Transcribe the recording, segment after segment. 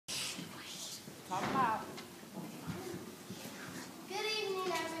Talk loud. Good evening,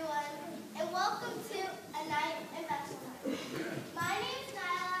 everyone, and welcome to A Night in Bethlehem. My name is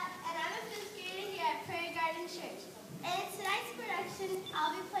Nyla, and I'm a fifth grader here at Prairie Garden Church. And in tonight's production,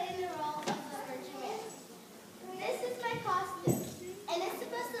 I'll be playing the role of the Virgin Mary. This is my costume, and it's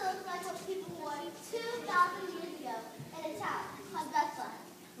supposed to look like what people wore 2,000 years ago in a town called Bethlehem.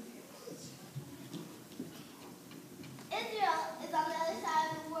 Israel is on the other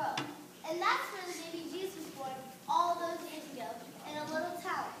side of the world, and that's where the baby Jesus was born all those years ago in a little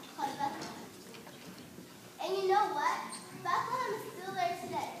town called Bethlehem. And you know what? Bethlehem is still there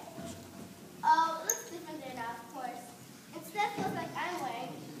today. Oh, it looks different there now, of course. Instead of clothes like I'm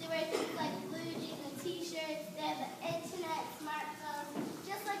wearing, they wear things like blue jeans and t-shirts. They have the internet, smartphones,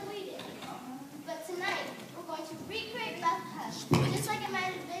 just like we do. But tonight, we're going to recreate Bethlehem, just like it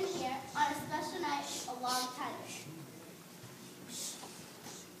might have been here on a special night a long time ago.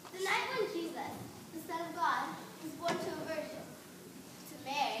 The night when Jesus, the Son of God, was born to a virgin, to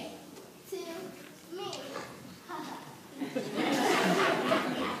Mary, to me.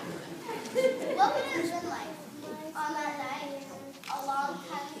 What would it have been like on that night, a long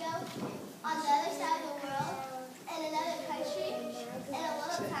time ago, on the other side of the world, in another country, in a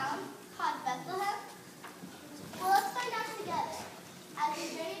little town called Bethlehem? Well, let's find out together as we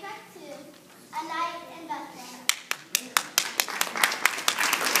journey back to A Night in Bethlehem.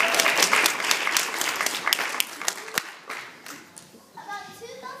 About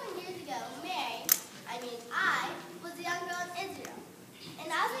 2,000 years ago, I was a young girl in Israel, and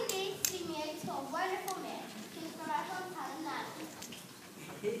I was engaged to be married to a wonderful man who came from our hometown in Nazareth.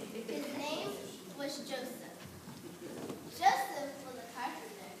 His name was Joseph. Joseph was a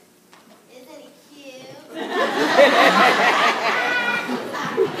carpenter. Isn't he cute?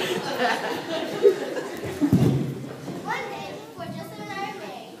 One day, before Joseph and I were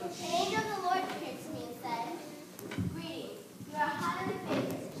married, an angel of the Lord appeared to me and said, "Greetings, you are highly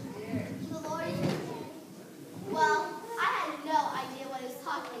favored. The Lord is with you." Well, I had no idea what he was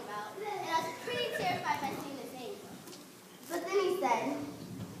talking about, and I was pretty terrified by seeing this angel. But then he said,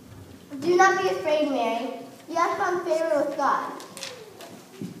 "Do not be afraid, Mary. You have found favor with God."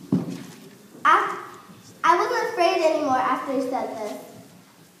 I wasn't afraid anymore after he said this.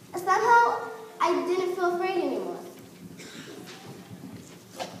 Somehow, I didn't feel afraid anymore.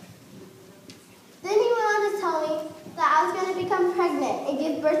 Then he went on to tell me that I was going to become pregnant and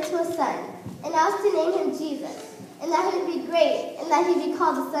give birth to a son, and I was to name him Jesus, and that he would be great, and that he'd be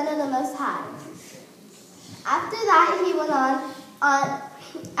called the Son of the Most High. After that, he went on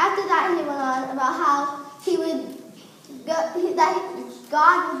about how that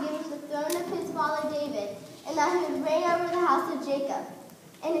God would give him the throne of his father David, and that he would reign over the house of Jacob,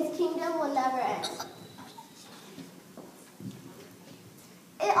 and his kingdom will never end.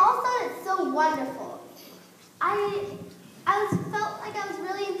 It all sounded so wonderful. I felt like I was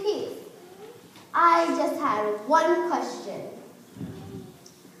really in peace. I just had one question.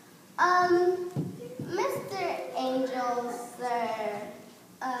 Mr. Angel, sir,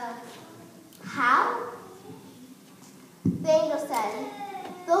 how? The angel said,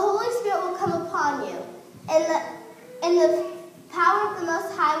 "The Holy Spirit will come upon you, and the power of the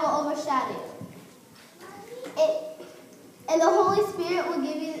Most High will overshadow you. And the Holy Spirit will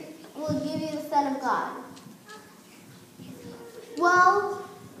give you the Son of God." Well,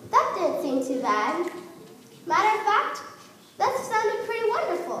 that didn't seem too bad. Matter of fact, that sounded pretty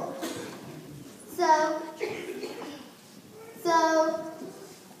wonderful. So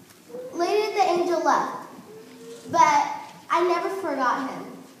later the angel left, but I never forgot him.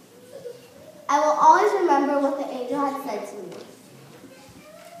 I will always remember what the angel had said to me.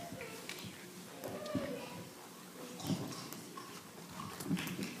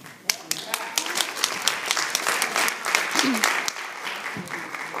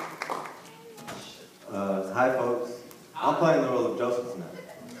 Hi folks, I'm playing the role of Joseph tonight,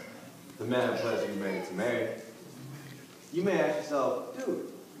 the man who pledged to be married to Mary. You may ask yourself,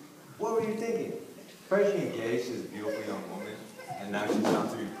 dude, what were you thinking? First you engaged to this beautiful young woman, and now she's about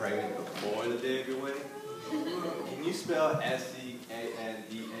to be pregnant before the day of your wedding? Can you spell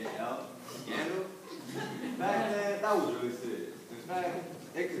S-C-A-N-D-A-L? Scandal? Back then, that was really serious. In fact,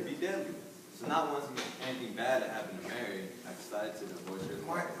 it could be deadly. So not wanting anything bad to happen to Mary, I decided to divorce her.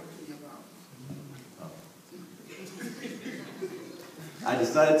 I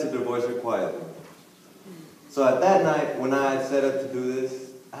decided to divorce her quietly. So at that night, when I had set up to do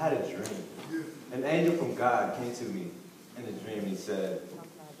this, I had a dream. An angel from God came to me in a dream. He said,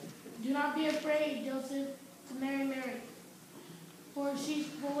 "Do not be afraid, Joseph, to marry Mary, for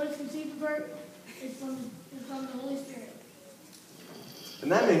what is conceived of her is from the Holy Spirit.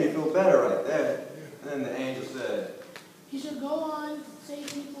 And that made me feel better right there. And then the angel said, "You should go on to save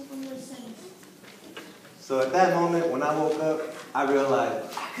people from their sins." so at that moment, when I woke up, I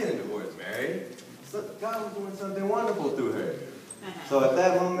realized I couldn't divorce Mary. So God was doing something wonderful through her. So at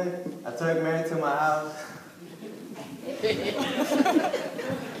that moment, I took Mary to my house.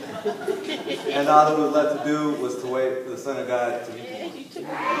 And all that was left to do was to wait for the Son of God to be born.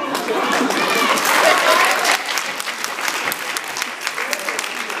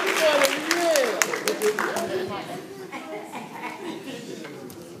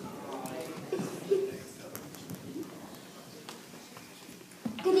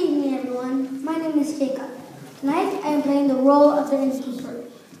 Good evening, everyone. My name is Jacob. Tonight, I am playing the role of the innkeeper.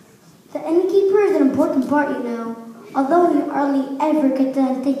 The innkeeper is an important part, you know, although he hardly ever gets the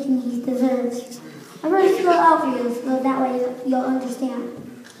attention he deserves. I'm going to spell out for you, so that way you'll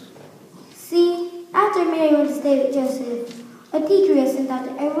understand. See, after Mary went to stay with Joseph, a decree was sent out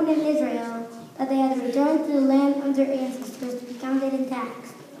to everyone in Israel that they had to return to the land of their ancestors to be counted and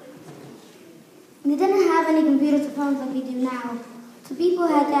taxed. They didn't have any computers or phones like we do now, so people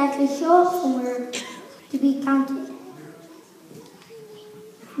had to actually show up somewhere to be counted.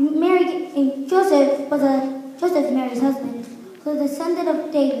 Joseph Mary's husband, was a descendant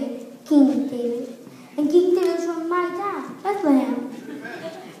of David, King David, and King David was from my town, Bethlehem.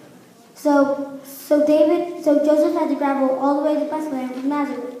 So Joseph had to travel all the way to Bethlehem from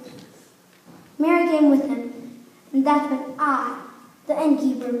Nazareth. Mary came with him, and that's when I, the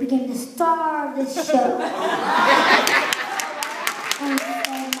innkeeper, became the star of this show. And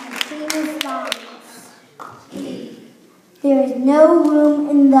my famous lines. There is no room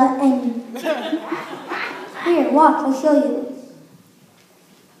in the inn. Here, walk, I'll show you.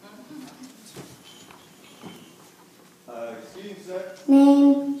 Excuse me, sir.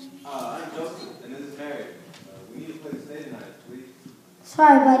 Name. I'm Joseph, and this is Mary. We need a place to stay tonight, please.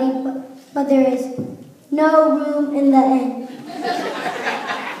 Sorry, buddy, but there is no room in the inn.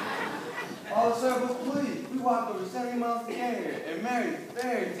 Oh, sir, but please. We walked over 70 miles to get here, and Mary's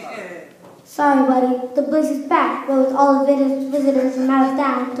very tired. Sorry, buddy, the place is packed, but with all the visitors from out of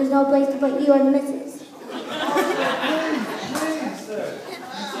town, there's no place to put you or the missus. Please, sir. You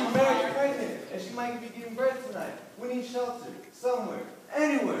see, Mary's pregnant, and she might be giving birth tonight. We need shelter, somewhere,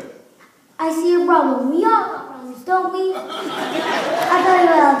 anywhere. I see your problem. We all got problems, don't we? I'll tell you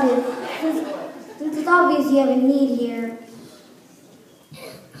what I'll do. Since it's obvious you have a need here.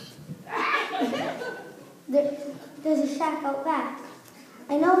 There's a shack out back.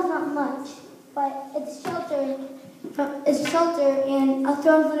 I know it's not much, but it's shelter. It's shelter, and I'll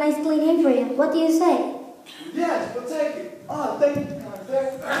throw in a nice clean inn for you. What do you say? Yes, we'll take it. Oh, thank you,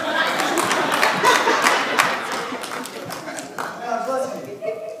 sir. God bless you.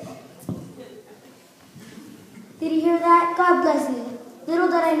 Did you hear that? God bless you. Little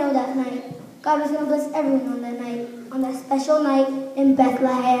did I know that night. God was going to bless everyone on that night, on that special night in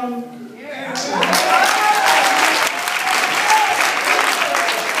Bethlehem.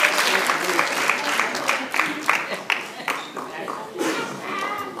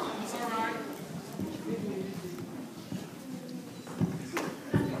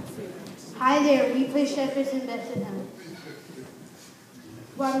 Hi there, we play shepherds in Bethlehem.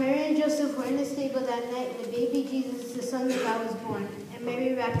 While Mary and Joseph were in the stable that night, the baby Jesus, the Son of God, was born, and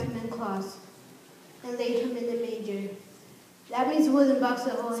Mary wrapped him in cloths and laid him in the manger. That means a wooden box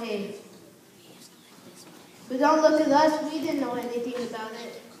of whole hay. But don't look at us, we didn't know anything about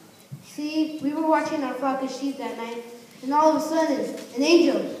it. See, we were watching our flock of sheep that night, and all of a sudden, an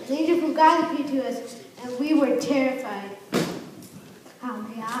angel from God appeared to us, and we were terrified.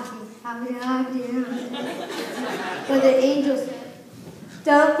 But the angel said,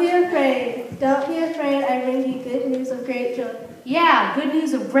 Don't be afraid. Don't be afraid. I bring you good news of great joy. Yeah, good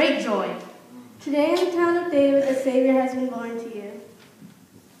news of great joy. Today in the town of David, a Savior has been born to you.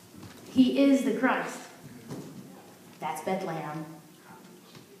 He is the Christ. That's Bethlehem.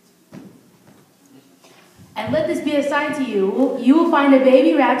 And let this be a sign to you. You will find a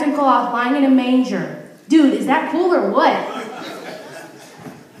baby wrapped in cloth lying in a manger. Dude, is that cool or what?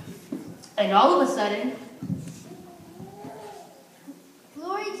 And all of a sudden,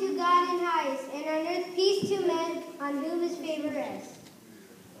 Glory to God in highest, and on earth peace to men on whom his favor rests.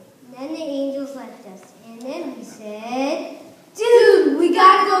 Then the angels left us, and then we said, Dude, we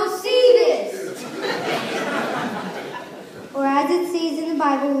gotta go see this! Or as it says in the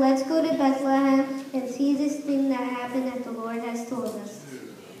Bible, let's go to Bethlehem and see this thing that happened that the Lord has told us.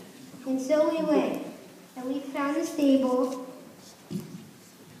 And so we went, and we found the stable,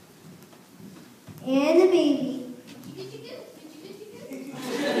 and the baby,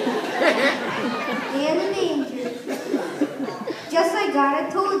 and the manger, just like God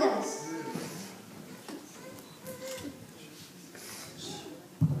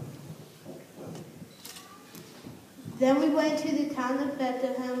Then we went to the town of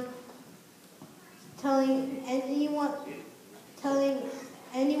Bethlehem, telling anyone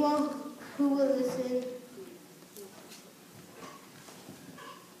who would listen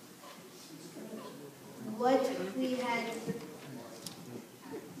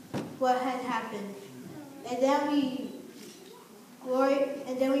what had happened. And then we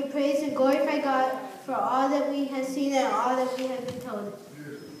praised and glorified God for all that we had seen and all that we had been told.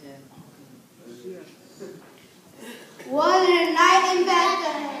 What a night in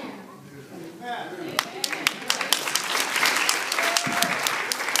Bethlehem!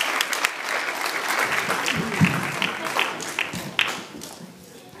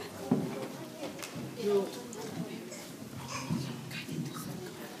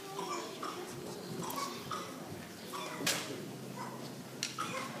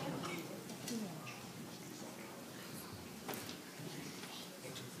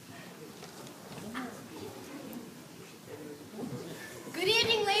 Good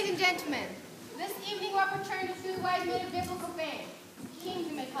evening, ladies and gentlemen. This evening we're portraying the two wise men of biblical fame. Kings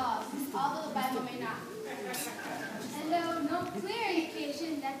you may call us, although the Bible may not. And there was no clear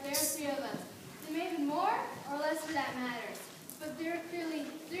indication that there are three of us. There may be more or less for that matter. But there are clearly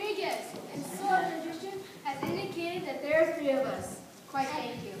three gifts, and so our tradition has indicated that there are three of us. Quite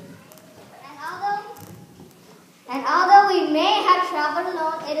thank you. And although we may have traveled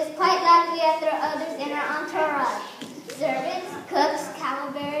alone, it is quite likely that there are others in our entourage. Servants, cooks,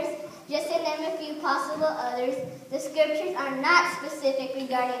 camel bearers, just to name a few possible others. The scriptures are not specific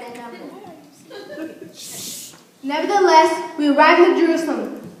regarding the number. Nevertheless, we arrived in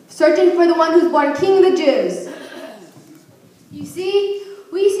Jerusalem, searching for the one who's born King of the Jews. You see,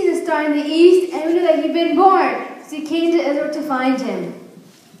 we see the star in the east, and we knew that he'd been born, so we came to Israel to find him.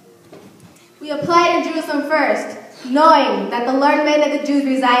 We applied in Jerusalem first, knowing that the learned men of the Jews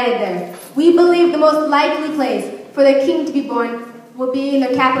resided there. We believed the most likely place for the king to be born would be in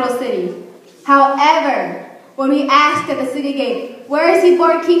the capital city. However, when we asked at the city gate, where is he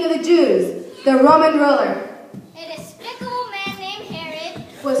born King of the Jews, the Roman ruler, A despicable man named Herod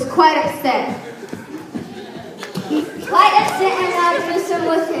was quite upset. and allowed Jerusalem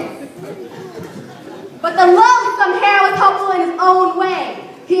with him. But the loathsome Herod was hopeful in his own way.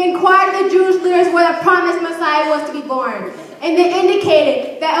 He inquired of the Jewish leaders where the promised Messiah was to be born, and they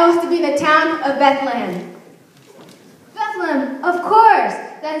indicated that it was to be in the town of Bethlehem. Bethlehem, of course,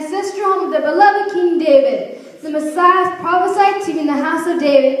 the ancestral home of the beloved King David. The Messiah is prophesied to be in the house of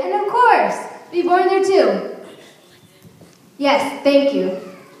David, and of course, be born there too. Yes, thank you.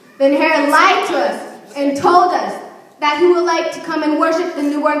 Then Herod lied to us and told us that he would like to come and worship the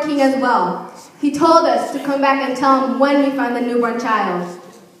newborn king as well. He told us to come back and tell him when we found the newborn child.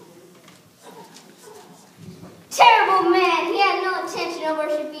 Terrible man! He had no intention of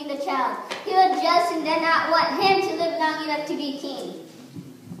worshiping the child. He was just and did not want him to live long enough to be king.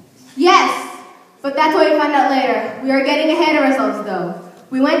 Yes, but that's what we found out later. We are getting ahead of ourselves, though.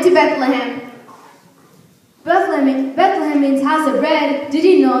 We went to Bethlehem. Bethlehem means house of bread. Did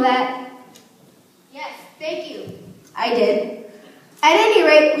you know that? Yes, thank you. I did. At any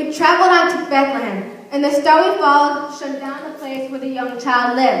rate, we traveled on to Bethlehem, and the star we followed showed down the place where the young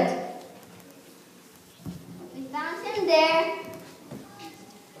child lived. We found him there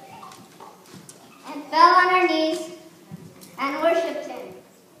and fell on our knees and worshipped him.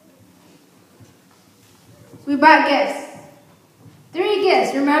 We brought gifts. 3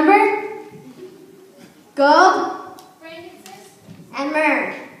 gifts, remember? Gold, Frankincense, And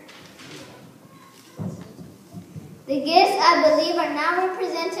myrrh. The gifts, I believe, are now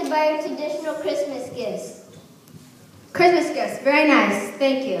represented by our traditional Christmas gifts. Christmas gifts, very nice,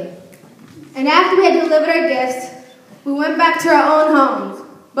 thank you. And after we had delivered our gifts, we went back to our own homes,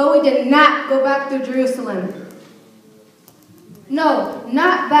 but we did not go back to Jerusalem. No,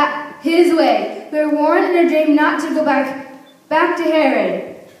 not back his way. We were warned in a dream not to go back to Herod.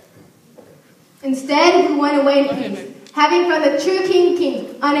 Instead, we went away in peace, having found the true King of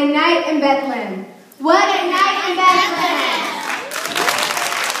Kings on a night in Bethlehem. What a night in Bethlehem!